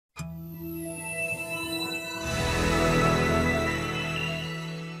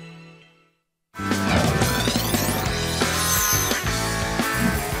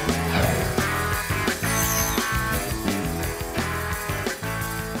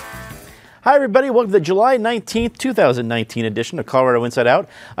Hi, everybody. Welcome to the July 19th, 2019 edition of Colorado Inside Out.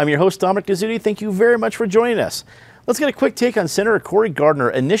 I'm your host, Dominic Gazzuti. Thank you very much for joining us. Let's get a quick take on Senator Cory Gardner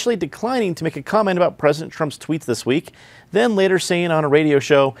initially declining to make a comment about President Trump's tweets this week, then later saying on a radio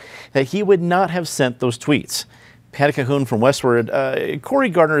show that he would not have sent those tweets. Patty Cahoon from Westward, Cory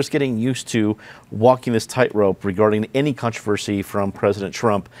Gardner is getting used to walking this tightrope regarding any controversy from President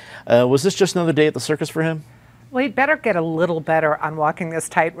Trump. Was this just another day at the circus for him? Well, he'd better get a little better on walking this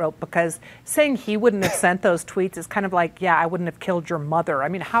tightrope, because saying he wouldn't have sent those tweets is kind of like, yeah, I wouldn't have killed your mother. I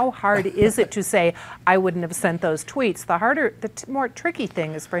mean, how hard is it to say I wouldn't have sent those tweets? The more tricky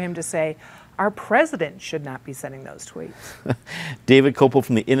thing is for him to say our president should not be sending those tweets. David Kopel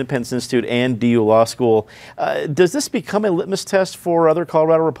from the Independence Institute and DU Law School. Does this become a litmus test for other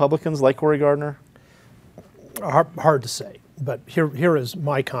Colorado Republicans like Cory Gardner? Hard to say, but here is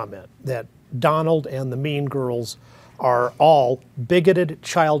my comment, that Donald and the Mean Girls are all bigoted,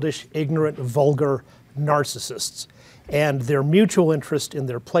 childish, ignorant, vulgar narcissists. And their mutual interest in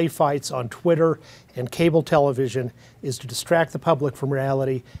their play fights on Twitter and cable television is to distract the public from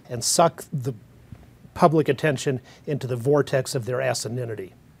reality and suck the public attention into the vortex of their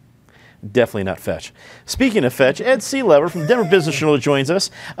asininity. Definitely not Fetch. Speaking of Fetch, Ed Seelever from Denver Business Journal joins us.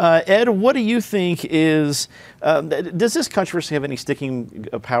 Ed, what do you think is, does this controversy have any sticking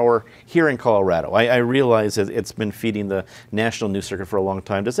power here in Colorado? I realize that it's been feeding the national news circuit for a long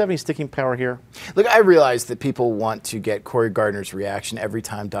time. Does it have any sticking power here? Look, I realize that people want to get Cory Gardner's reaction every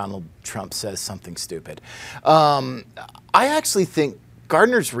time Donald Trump says something stupid. I actually think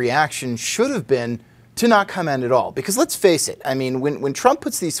Gardner's reaction should have been to not comment at all. Because let's face it, I mean, when Trump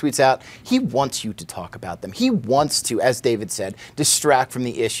puts these tweets out, he wants you to talk about them. He wants to, as David said, distract from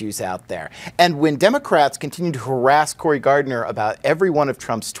the issues out there. And when Democrats continue to harass Cory Gardner about every one of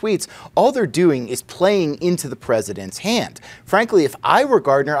Trump's tweets, all they're doing is playing into the president's hand. Frankly, if I were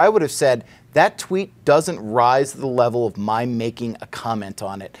Gardner, I would have said, that tweet doesn't rise to the level of my making a comment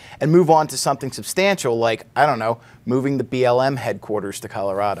on it, and move on to something substantial like, I don't know, moving the BLM headquarters to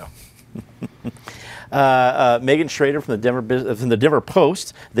Colorado. Megan Schrader from the Denver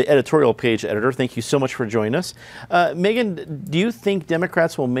Post, the editorial page editor, thank you so much for joining us. Megan, do you think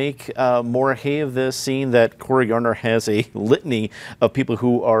Democrats will make more hay of this, seeing that Cory Gardner has a litany of people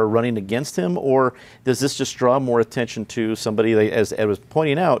who are running against him, or does this just draw more attention to somebody, as Ed was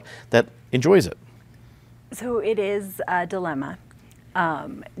pointing out, that enjoys it? So it is a dilemma.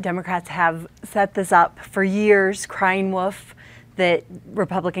 Democrats have set this up for years, crying wolf, that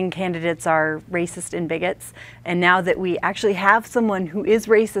Republican candidates are racist and bigots. And now that we actually have someone who is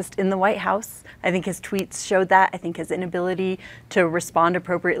racist in the White House, I think his tweets showed that. I think his inability to respond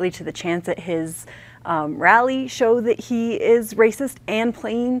appropriately to the chants at his rally show that he is racist and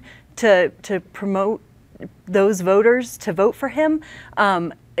playing to promote those voters to vote for him.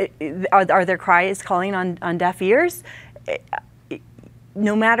 Are their cries calling on deaf ears?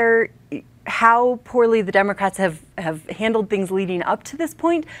 No matter how poorly the Democrats have handled things leading up to this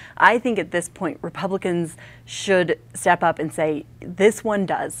point, I think at this point Republicans should step up and say, this one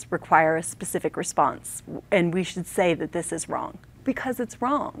does require a specific response, and we should say that this is wrong, because it's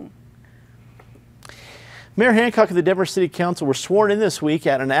wrong. Mayor Hancock and the Denver City Council were sworn in this week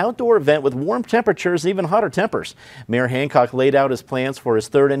at an outdoor event with warm temperatures and even hotter tempers. Mayor Hancock laid out his plans for his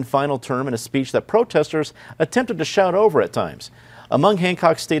third and final term in a speech that protesters attempted to shout over at times. Among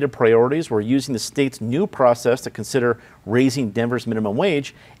Hancock's stated priorities were using the state's new process to consider raising Denver's minimum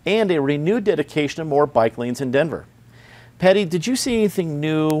wage and a renewed dedication to more bike lanes in Denver. Patty, did you see anything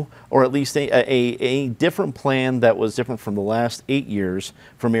new, or at least a different plan that was different from the last 8 years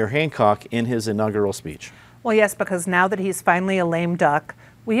from Mayor Hancock in his inaugural speech? Well, yes, because now that he's finally a lame duck,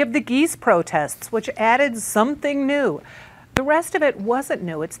 we have the geese protests, which added something new. The rest of it wasn't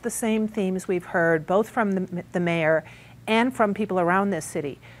new. It's the same themes we've heard, both from the mayor and from people around this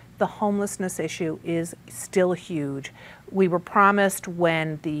city. The homelessness issue is still huge. We were promised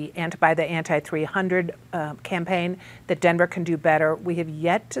by the Anti-300 campaign that Denver can do better. We have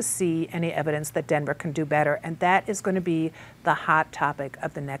yet to see any evidence that Denver can do better, and that is going to be the hot topic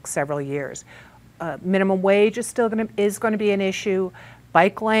of the next several years. Minimum wage is still going to be an issue.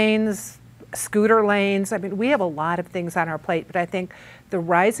 Bike lanes, scooter lanes. I mean, we have a lot of things on our plate, but I think the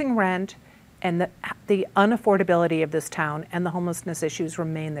rising rent and the unaffordability of this town and the homelessness issues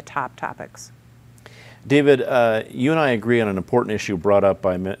remain the top topics. David, you and I agree on an important issue brought up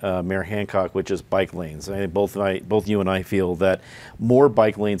by Mayor Hancock, which is bike lanes. I think both you and I feel that more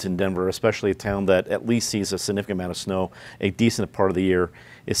bike lanes in Denver, especially a town that at least sees a significant amount of snow a decent part of the year,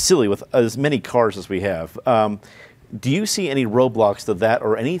 is silly with as many cars as we have. Do you see any roadblocks to that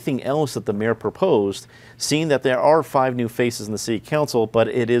or anything else that the mayor proposed, seeing that there are 5 new faces in the city council, but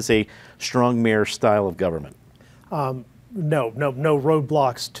it is a strong mayor style of government? No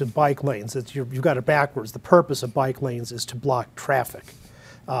roadblocks to bike lanes. You've got it backwards. The purpose of bike lanes is to block traffic.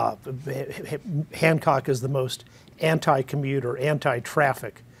 Hancock is the most anti-commuter,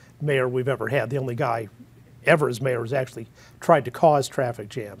 anti-traffic mayor we've ever had. The only guy ever as mayor has actually tried to cause traffic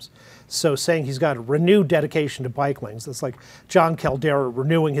jams. So saying he's got a renewed dedication to bike lanes, that's like John Caldera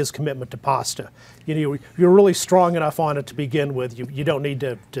renewing his commitment to pasta. You know, you're really strong enough on it to begin with. You don't need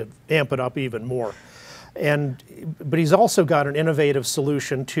to amp it up even more. But he's also got an innovative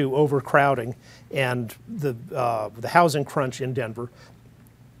solution to overcrowding and the housing crunch in Denver.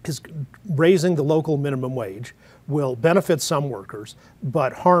 Is raising the local minimum wage will benefit some workers,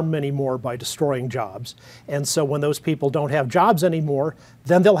 but harm many more by destroying jobs. And so when those people don't have jobs anymore,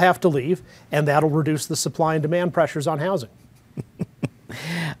 then they'll have to leave, and that'll reduce the supply and demand pressures on housing.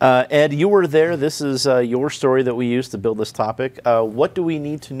 Ed, you were there. This is your story that we used to build this topic. What do we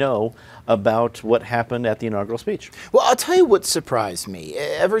need to know about what happened at the inaugural speech? Well, I'll tell you what surprised me.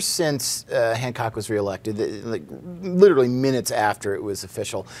 Ever since Hancock was reelected, like literally minutes after it was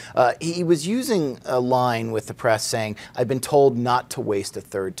official, he was using a line with the press saying, "I've been told not to waste a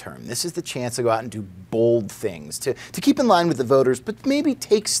 3rd term. This is the chance to go out and do bold things, to keep in line with the voters, but maybe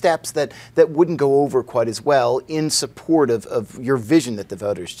take steps that wouldn't go over quite as well in support of your vision that the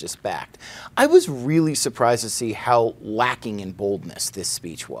voters just backed." I was really surprised to see how lacking in boldness this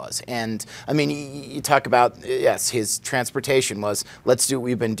speech was. And I mean, you talk about, yes, his transportation was, let's do what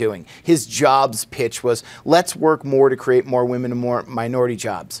we've been doing. His jobs pitch was, let's work more to create more women and more minority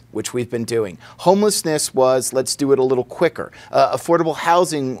jobs, which we've been doing. Homelessness was, let's do it a little quicker. Affordable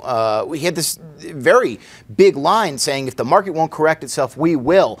housing, we had this very big line saying, if the market won't correct itself, we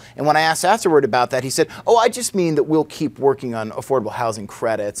will. And when I asked afterward about that, he said, oh, I just mean that we'll keep working on affordable housing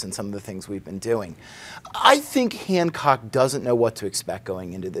credits and some of the things we've been doing. I think Hancock doesn't know what to expect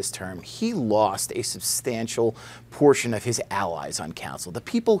going into this term. He lost a substantial portion of his allies on council, the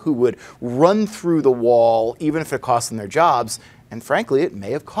people who would run through the wall even if it cost them their jobs. And frankly, it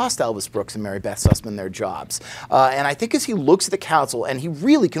may have cost Elvis Brooks and Mary Beth Sussman their jobs. And I think as he looks at the council, and he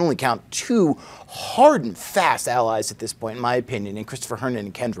really can only count 2 hard and fast allies at this point, in my opinion, in Christopher Herndon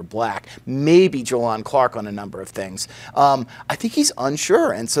and Kendra Black, maybe Joanne Clark on a number of things. I think he's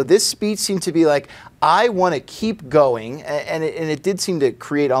unsure. And so this speech seemed to be like, I want to keep going. And it did seem to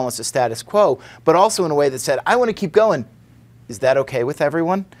create almost a status quo, but also in a way that said, I want to keep going. Is that okay with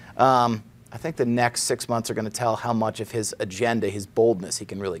everyone? I think the next 6 months are going to tell how much of his agenda, his boldness, he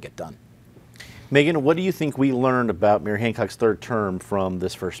can really get done. Megan, what do you think we learned about Mayor Hancock's 3rd term from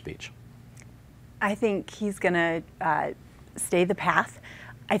this first speech? I think he's going to stay the path.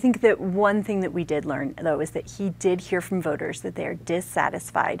 I think that one thing that we did learn, though, is that he did hear from voters that they are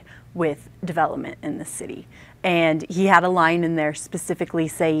dissatisfied with development in the city. And he had a line in there specifically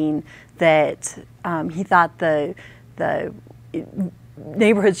saying that he thought the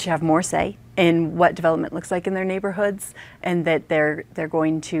neighborhoods should have more say in what development looks like in their neighborhoods, and that they're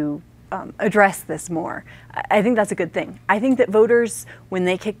going to address this more. I think that's a good thing. I think that voters, when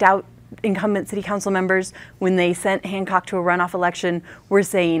they kicked out incumbent city council members, when they sent Hancock to a runoff election, were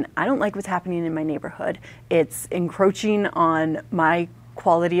saying, I don't like what's happening in my neighborhood. It's encroaching on my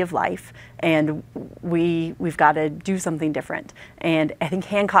quality of life, and we've got to do something different. And I think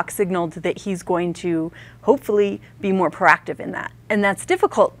Hancock signaled that he's going to hopefully be more proactive in that. And that's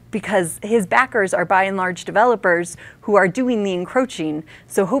difficult because his backers are by and large developers who are doing the encroaching.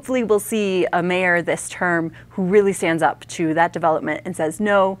 So hopefully we'll see a mayor this term who really stands up to that development and says,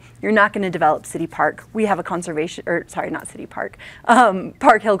 no, you're not going to develop City Park. We have a conservation, or sorry, not City Park,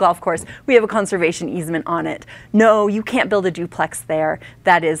 Park Hill Golf Course. We have a conservation easement on it. No, you can't build a duplex there.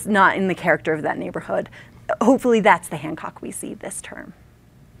 That is not in the character of that neighborhood. Hopefully that's the Hancock we see this term.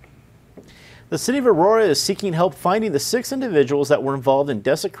 The city of Aurora is seeking help finding the 6 individuals that were involved in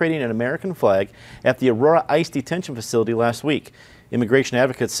desecrating an American flag at the Aurora ICE detention facility last week. Immigration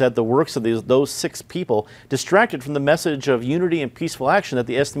advocates said the works of those 6 people distracted from the message of unity and peaceful action that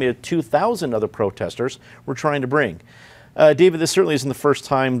the estimated 2,000 other protesters were trying to bring. David, this certainly isn't the first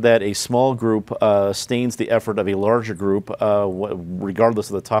time that a small group stains the effort of a larger group, regardless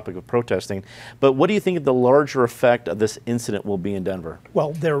of the topic of protesting. But what do you think the larger effect of this incident will be in Denver?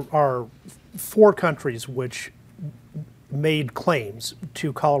 Well, there are 4 countries which made claims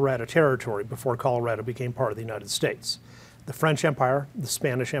to Colorado territory before Colorado became part of the United States. The French Empire, the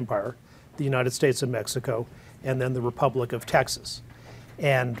Spanish Empire, the United States of Mexico, and then the Republic of Texas.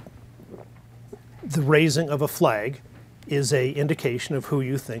 And the raising of a flag is an indication of who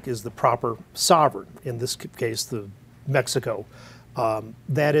you think is the proper sovereign, in this case the Mexico.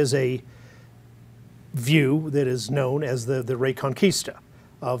 That is a view that is known as the Reconquista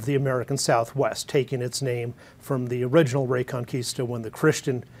of the American Southwest, taking its name from the original Reconquista when the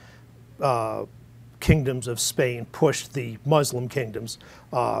Christian kingdoms of Spain pushed the Muslim kingdoms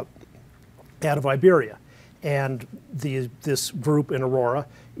out of Iberia. And this group in Aurora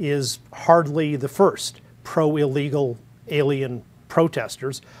is hardly the first pro-illegal alien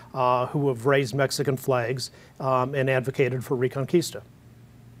protesters who have raised Mexican flags and advocated for Reconquista.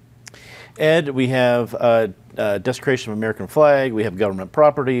 Ed, we have desecration of American flag, we have government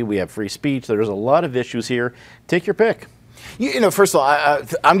property, we have free speech. There's a lot of issues here. Take your pick. You know, first of all,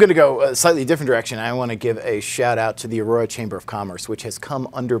 I'm going to go a slightly different direction. I want to give a shout out to the Aurora Chamber of Commerce, which has come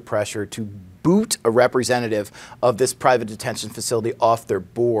under pressure to boot a representative of this private detention facility off their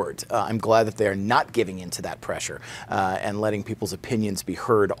board. I'm glad that they are not giving in to that pressure and letting people's opinions be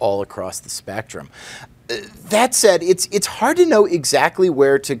heard all across the spectrum. That said, it's hard to know exactly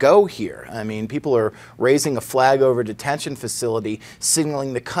where to go here. I mean, people are raising a flag over a detention facility,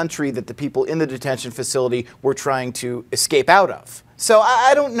 signaling the country that the people in the detention facility were trying to escape out of. So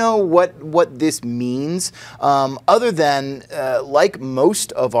I don't know what this means, other than, like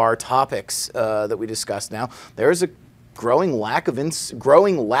most of our topics that we discuss now, there's a growing lack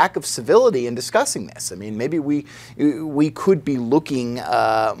of civility in discussing this. I mean, maybe we could be looking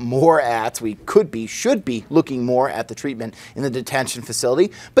should be looking more at the treatment in the detention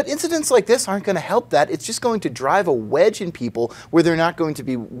facility. But incidents like this aren't going to help that. It's just going to drive a wedge in people where they're not going to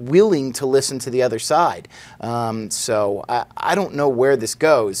be willing to listen to the other side. So I don't know where this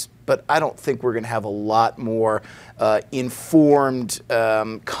goes, but I don't think we're going to have a lot more informed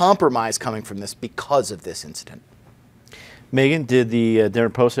compromise coming from this because of this incident. Megan, did the Denver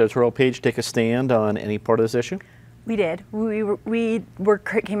Post editorial page take a stand on any part of this issue? We did. We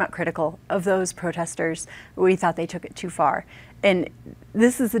came out critical of those protesters. We thought they took it too far. And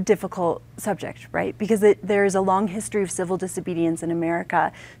this is a difficult subject, right? Because there is a long history of civil disobedience in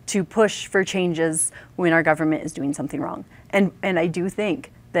America to push for changes when our government is doing something wrong. And I do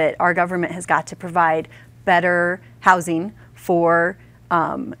think that our government has got to provide better housing for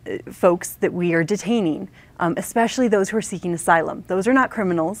folks that we are detaining, especially those who are seeking asylum. Those are not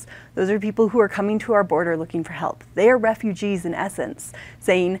criminals. Those are people who are coming to our border looking for help. They are refugees in essence,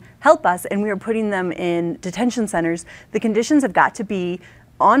 saying, help us, and we are putting them in detention centers. The conditions have got to be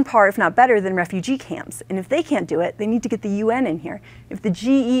on par, if not better, than refugee camps. And if they can't do it, they need to get the UN in here. If the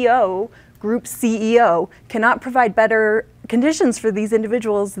GEO, Group CEO, cannot provide better conditions for these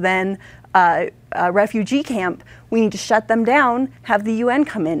individuals than a refugee camp, we need to shut them down, have the UN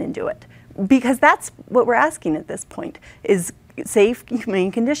come in and do it. Because that's what we're asking at this point, is safe,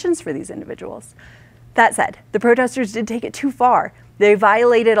 humane conditions for these individuals. That said, the protesters did take it too far. They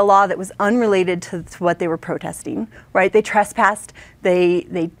violated a law that was unrelated to what they were protesting, right? They trespassed,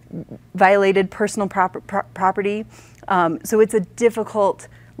 they violated personal property. So it's a difficult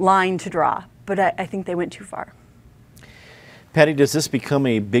line to draw, but I think they went too far. Patty, does this become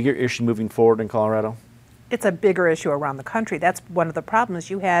a bigger issue moving forward in Colorado? It's a bigger issue around the country. That's one of the problems.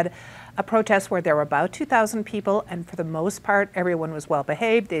 You had a protest where there were about 2,000 people, and for the most part, everyone was well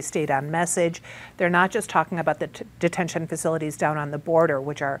behaved. They stayed on message. They're not just talking about the detention facilities down on the border,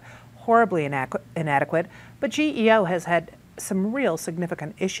 which are horribly inadequate, but GEO has had some real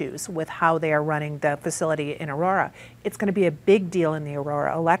significant issues with how they are running the facility in Aurora. It's going to be a big deal in the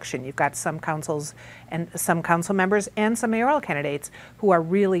Aurora election. You've got some councils and some council members and some mayoral candidates who are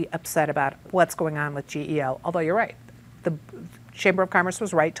really upset about what's going on with GEO. Although you're right, the Chamber of Commerce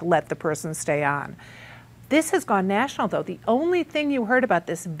was right to let the person stay on. This has gone national, though. The only thing you heard about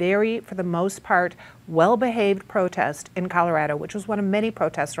this very, for the most part, well-behaved protest in Colorado, which was one of many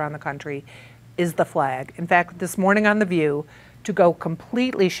protests around the country, is the flag. In fact, this morning on The View, to go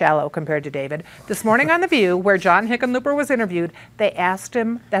completely shallow compared to David, this morning on The View, where John Hickenlooper was interviewed, they asked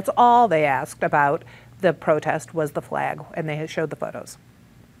him, that's all they asked about the protest was the flag, and they showed the photos.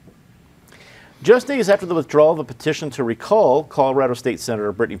 Just days after the withdrawal of a petition to recall Colorado State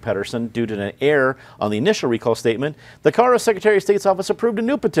Senator Brittany Pettersen due to an error on the initial recall statement, the Colorado Secretary of State's office approved a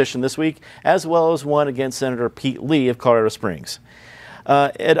new petition this week, as well as one against Senator Pete Lee of Colorado Springs.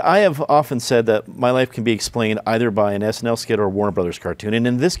 Ed, I have often said that my life can be explained either by an SNL skit or a Warner Brothers cartoon, and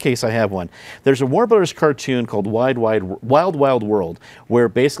in this case I have one. There's a Warner Brothers cartoon called Wild Wild World, where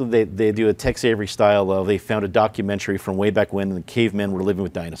basically they do a Tex Avery style of they found a documentary from way back when the cavemen were living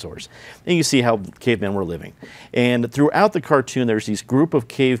with dinosaurs. And you see how cavemen were living. And throughout the cartoon there's these group of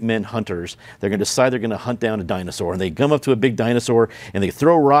cavemen hunters. They're going to decide they're going to hunt down a dinosaur, and they come up to a big dinosaur and they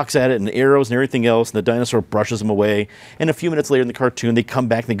throw rocks at it and arrows and everything else, and the dinosaur brushes them away. And a few minutes later in the cartoon and they come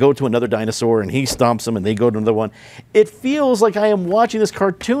back and they go to another dinosaur and he stomps them and they go to another one. It feels like I am watching this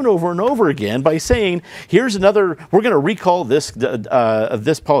cartoon over and over again by saying, here's another, we're going to recall this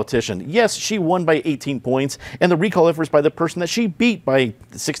politician. Yes, she won by 18 points, and the recall effort is by the person that she beat by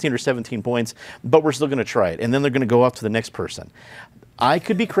 16 or 17 points, but we're still going to try it. And then they're going to go off to the next person. I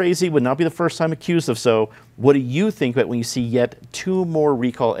could be crazy, would not be the first time accused of so. What do you think about when you see yet 2 more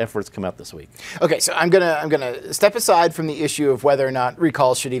recall efforts come out this week? Okay, so I'm gonna step aside from the issue of whether or not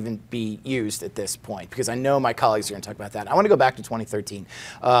recalls should even be used at this point, because I know my colleagues are going to talk about that. I want to go back to 2013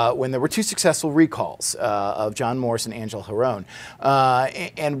 when there were 2 successful recalls of John Morse and Angela Harone,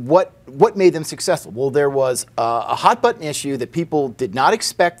 and what made them successful? Well, there was a hot button issue that people did not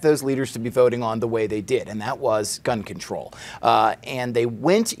expect those leaders to be voting on the way they did, and that was gun control. And they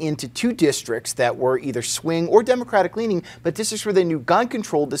went into 2 districts that were either swing or Democratic leaning, but districts where they knew gun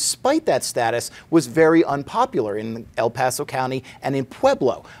control, despite that status, was very unpopular in El Paso County and in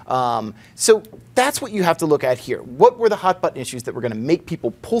Pueblo. So that's what you have to look at here. What were the hot button issues that were going to make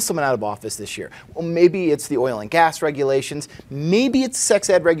people pull someone out of office this year? Well, maybe it's the oil and gas regulations. Maybe it's sex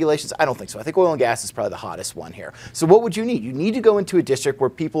ed regulations. I don't think so. I think oil and gas is probably the hottest one here. So what would you need? You need to go into a district where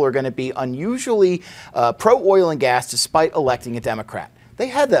people are going to be unusually pro-oil and gas despite electing a Democrat. They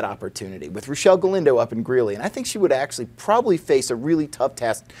had that opportunity with Rochelle Galindo up in Greeley, and I think she would actually probably face a really tough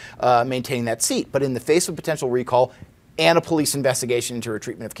test maintaining that seat. But in the face of potential recall and a police investigation into her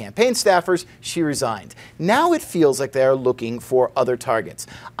treatment of campaign staffers, she resigned. Now it feels like they're looking for other targets.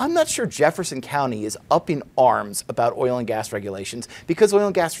 I'm not sure Jefferson County is up in arms about oil and gas regulations because oil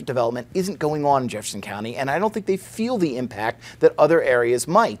and gas development isn't going on in Jefferson County, and I don't think they feel the impact that other areas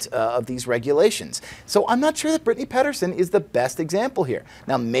might of these regulations. So I'm not sure that Brittany Pettersen is the best example here.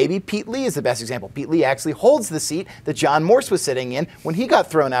 Now maybe Pete Lee is the best example. Pete Lee actually holds the seat that John Morse was sitting in when he got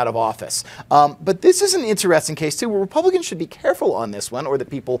thrown out of office. But this is an interesting case too, where Republicans should be careful on this one, or the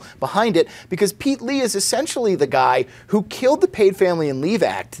people behind it, because Pete Lee is essentially the guy who killed the Paid Family and Leave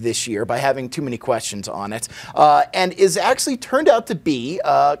Act this year by having too many questions on it, and is actually turned out to be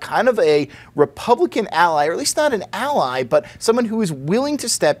kind of a Republican ally, or at least not an ally, but someone who is willing to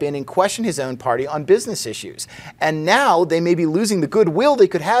step in and question his own party on business issues. And now they may be losing the goodwill they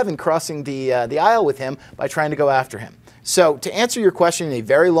could have in crossing the aisle with him by trying to go after him. So to answer your question in a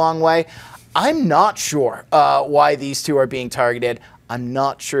very long way, I'm not sure why these 2 are being targeted. I'm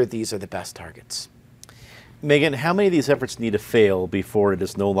not sure these are the best targets. Megan, how many of these efforts need to fail before it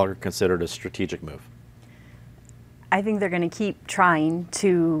is no longer considered a strategic move? I think they're going to keep trying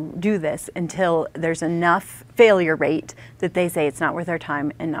to do this until there's enough failure rate that they say it's not worth our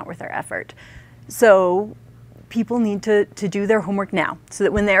time and not worth our effort. So people need to do their homework now so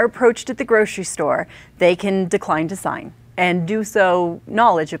that when they're approached at the grocery store, they can decline to sign and do so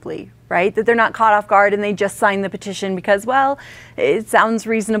knowledgeably, right? That they're not caught off guard and they just sign the petition because, well, it sounds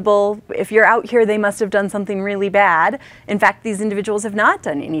reasonable. If you're out here, they must have done something really bad. In fact, these individuals have not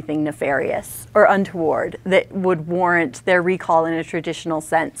done anything nefarious or untoward that would warrant their recall in a traditional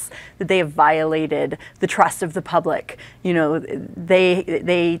sense, that they have violated the trust of the public. You know,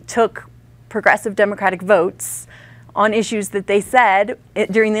 they took progressive Democratic votes on issues that they said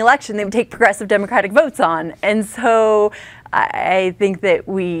during the election they would take progressive Democratic votes on. And so I think that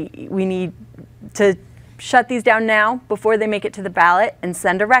we need to shut these down now before they make it to the ballot and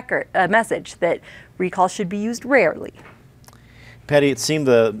send a message that recall should be used rarely. Patty, it seemed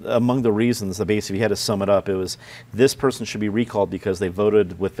among the reasons that basically had to sum it up, it was this person should be recalled because they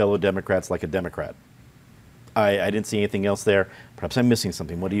voted with fellow Democrats like a Democrat. I didn't see anything else there. Perhaps I'm missing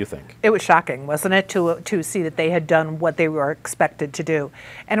something. What do you think? It was shocking, wasn't it, to see that they had done what they were expected to do.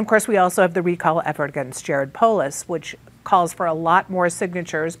 And of course, we also have the recall effort against Jared Polis, which calls for a lot more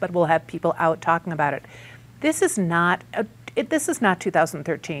signatures, but will have people out talking about it. This is not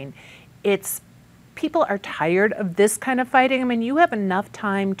 2013. It's people are tired of this kind of fighting. I mean, you have enough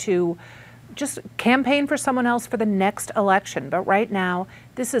time to just campaign for someone else for the next election. But right now,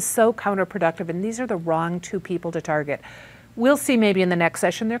 this is so counterproductive, and these are the wrong 2 people to target. We'll see maybe in the next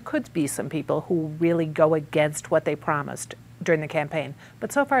session there could be some people who really go against what they promised during the campaign.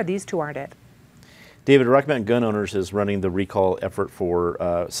 But so far, these 2 aren't it. David, Rocky Mountain Gun Owners is running the recall effort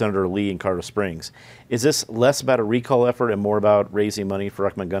for Senator Lee in Colorado Springs. Is this less about a recall effort and more about raising money for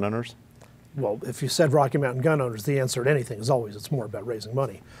Rocky Mountain Gun Owners? Well, if you said Rocky Mountain Gun Owners, the answer to anything is always it's more about raising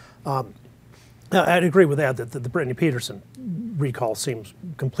money. I'd agree with that the Brittany Pettersen recall seems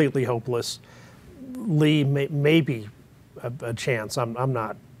completely hopeless. Lee may be a chance. I'm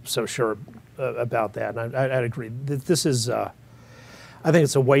not so sure about that. And I'd agree. This is, I think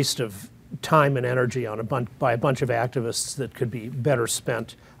it's a waste of time and energy on by a bunch of activists that could be better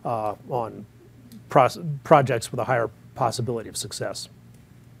spent on projects with a higher possibility of success.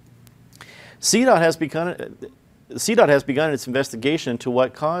 CDOT has begun its investigation into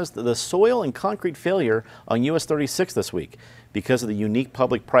what caused the soil and concrete failure on US 36 this week. Because of the unique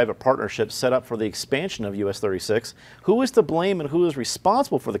public-private partnership set up for the expansion of US 36, who is to blame and who is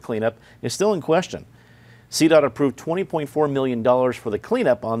responsible for the cleanup is still in question. CDOT approved $20.4 million for the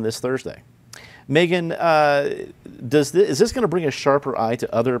cleanup on this Thursday. Megan, is this going to bring a sharper eye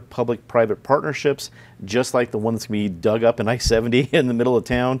to other public-private partnerships, just like the one that's going to be dug up in I-70 in the middle of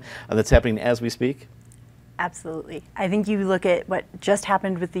town that's happening as we speak? Absolutely. I think you look at what just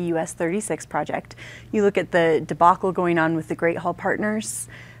happened with the US 36 project. You look at the debacle going on with the Great Hall Partners,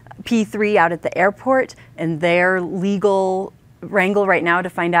 P3 out at the airport, and their legal wrangle right now to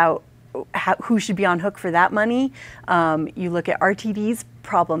find out who should be on hook for that money. You look at RTD's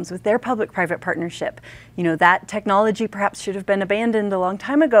problems with their public-private partnership. You know, that technology perhaps should have been abandoned a long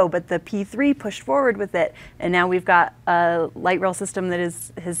time ago, but the P3 pushed forward with it, and now we've got a light rail system that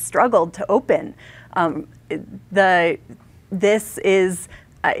has struggled to open. This is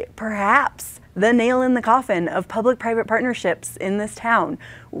perhaps the nail in the coffin of public-private partnerships in this town.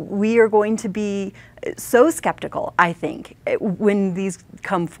 We are going to be so skeptical, I think, when these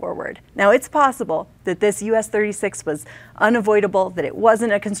come forward. Now, it's possible that this US 36 was unavoidable, that it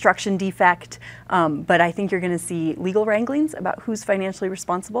wasn't a construction defect, but I think you're going to see legal wranglings about who's financially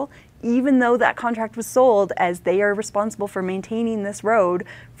responsible, even though that contract was sold as they are responsible for maintaining this road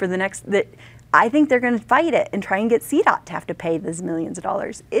for the next... I think they're going to fight it and try and get CDOT to have to pay these millions of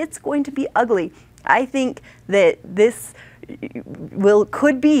dollars. It's going to be ugly. I think that this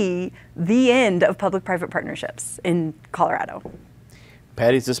could be the end of public-private partnerships in Colorado.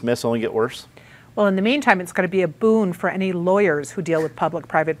 Patty, does this mess only get worse? Well, in the meantime, it's going to be a boon for any lawyers who deal with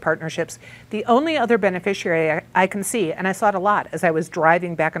public-private partnerships. The only other beneficiary I can see, and I saw it a lot as I was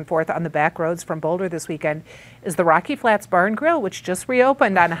driving back and forth on the back roads from Boulder this weekend, is the Rocky Flats Bar and Grill, which just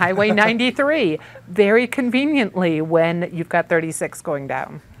reopened on Highway 93, very conveniently when you've got 36 going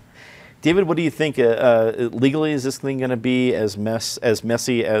down. David, what do you think? Legally, is this thing going to be as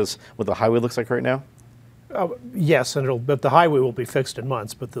messy as what the highway looks like right now? Yes, but the highway will be fixed in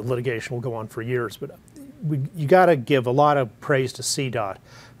months, but the litigation will go on for years. But you got to give a lot of praise to CDOT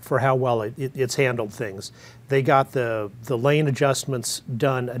for how well it's handled things. They got the lane adjustments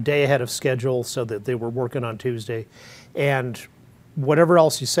done a day ahead of schedule so that they were working on Tuesday. And whatever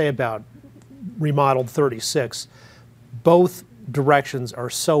else you say about remodeled 36, both directions are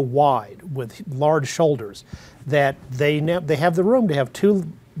so wide with large shoulders that they have the room to have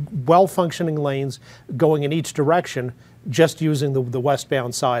two well-functioning lanes going in each direction, just using the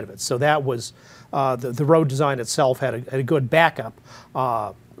westbound side of it. So that was the road design itself had a good backup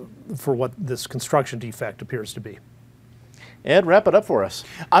for what this construction defect appears to be. Ed, wrap it up for us.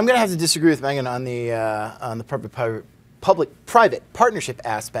 I'm going to have to disagree with Megan on the public-private partnership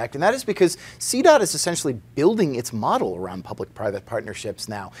aspect, and that is because CDOT is essentially building its model around public-private partnerships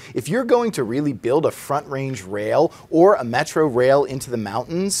now. If you're going to really build a front-range rail or a metro rail into the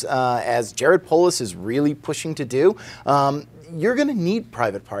mountains, as Jared Polis is really pushing to do, you're going to need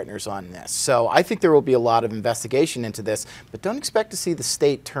private partners on this. So I think there will be a lot of investigation into this, but don't expect to see the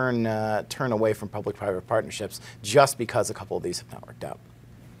state turn away from public-private partnerships just because a couple of these have not worked out.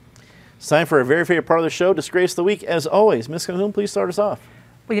 It's time for our very favorite part of the show, Disgrace of the Week. As always, Ms. Calhoun, please start us off.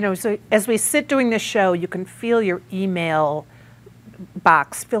 Well, you know, so as we sit doing this show, you can feel your email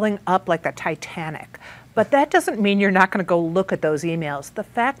box filling up like the Titanic. But that doesn't mean you're not going to go look at those emails. The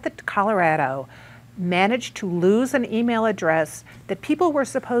fact that Colorado managed to lose an email address that people were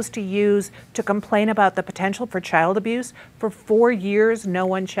supposed to use to complain about the potential for child abuse, for 4 years, no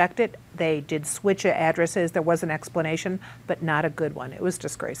one checked it. They did switch addresses. There was an explanation, but not a good one. It was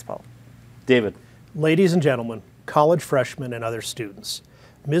disgraceful. David. Ladies and gentlemen, college freshmen and other students,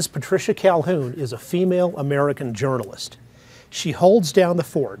 Ms. Patricia Calhoun is a female American journalist. She holds down the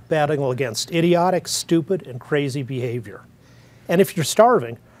fort, battling against idiotic, stupid, and crazy behavior. And if you're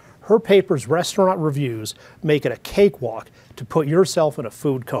starving, her paper's restaurant reviews make it a cakewalk to put yourself in a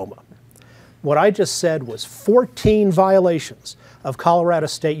food coma. What I just said was 14 violations of Colorado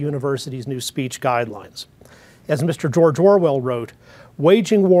State University's new speech guidelines. As Mr. George Orwell wrote,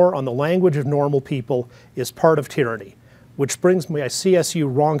 waging war on the language of normal people is part of tyranny, which brings my CSU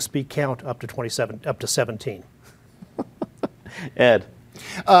wrong speak count up to 17. Ed.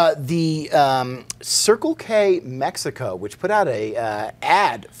 The Circle K Mexico, which put out a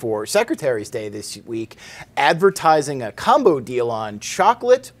ad for Secretary's Day this week, advertising a combo deal on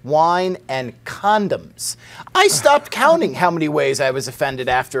chocolate, wine, and condoms. I stopped counting how many ways I was offended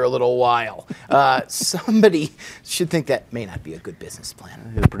after a little while. Somebody should think that may not be a good business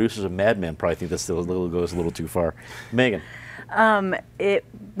plan. The producers of Mad Men probably think that still goes a little too far. Megan. It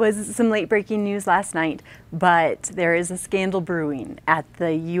was some late breaking news last night, but there is a scandal brewing at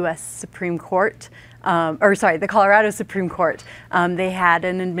the U.S. Supreme Court, the Colorado Supreme Court. They had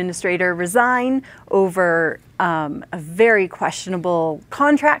an administrator resign over a very questionable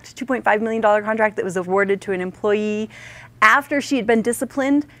contract, $2.5 million contract that was awarded to an employee after she had been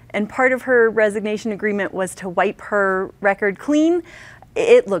disciplined, and part of her resignation agreement was to wipe her record clean.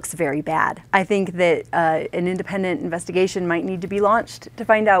 It looks very bad. I think that an independent investigation might need to be launched to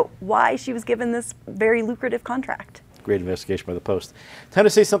find out why she was given this very lucrative contract. Great investigation by the Post. Time to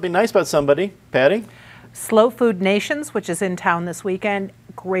say something nice about somebody. Patty? Slow Food Nations, which is in town this weekend.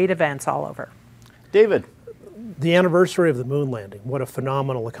 Great events all over. David? The anniversary of the moon landing. What a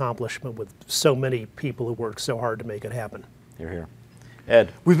phenomenal accomplishment with so many people who worked so hard to make it happen. Hear, hear.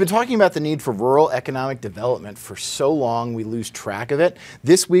 Ed? We've been talking about the need for rural economic development for so long we lose track of it.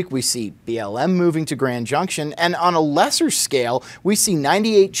 This week we see BLM moving to Grand Junction, and on a lesser scale, we see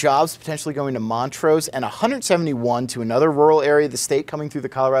 98 jobs potentially going to Montrose and 171 to another rural area of the state coming through the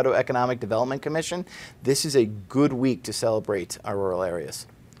Colorado Economic Development Commission. This is a good week to celebrate our rural areas.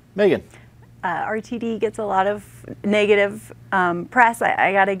 Megan? RTD gets a lot of negative press.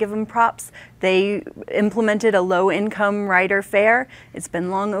 I got to give them props. They implemented a low-income rider fare. It's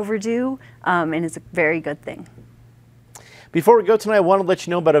been long overdue, and it's a very good thing. Before we go tonight, I want to let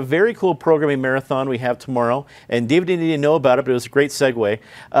you know about a very cool programming marathon we have tomorrow. And David didn't even know about it, but it was a great segue.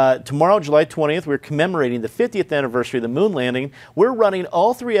 Tomorrow, July 20th, we're commemorating the 50th anniversary of the moon landing. We're running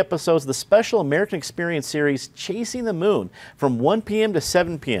all 3 episodes of the special American Experience series, Chasing the Moon, from 1 p.m. to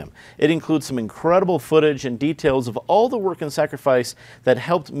 7 p.m. It includes some incredible footage and details of all the work and sacrifice that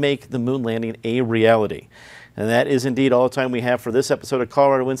helped make the moon landing a reality. And that is indeed all the time we have for this episode of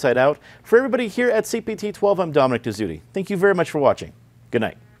Colorado Inside Out. For everybody here at CPT 12, I'm Dominic Dezzutti. Thank you very much for watching. Good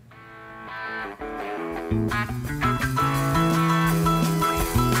night.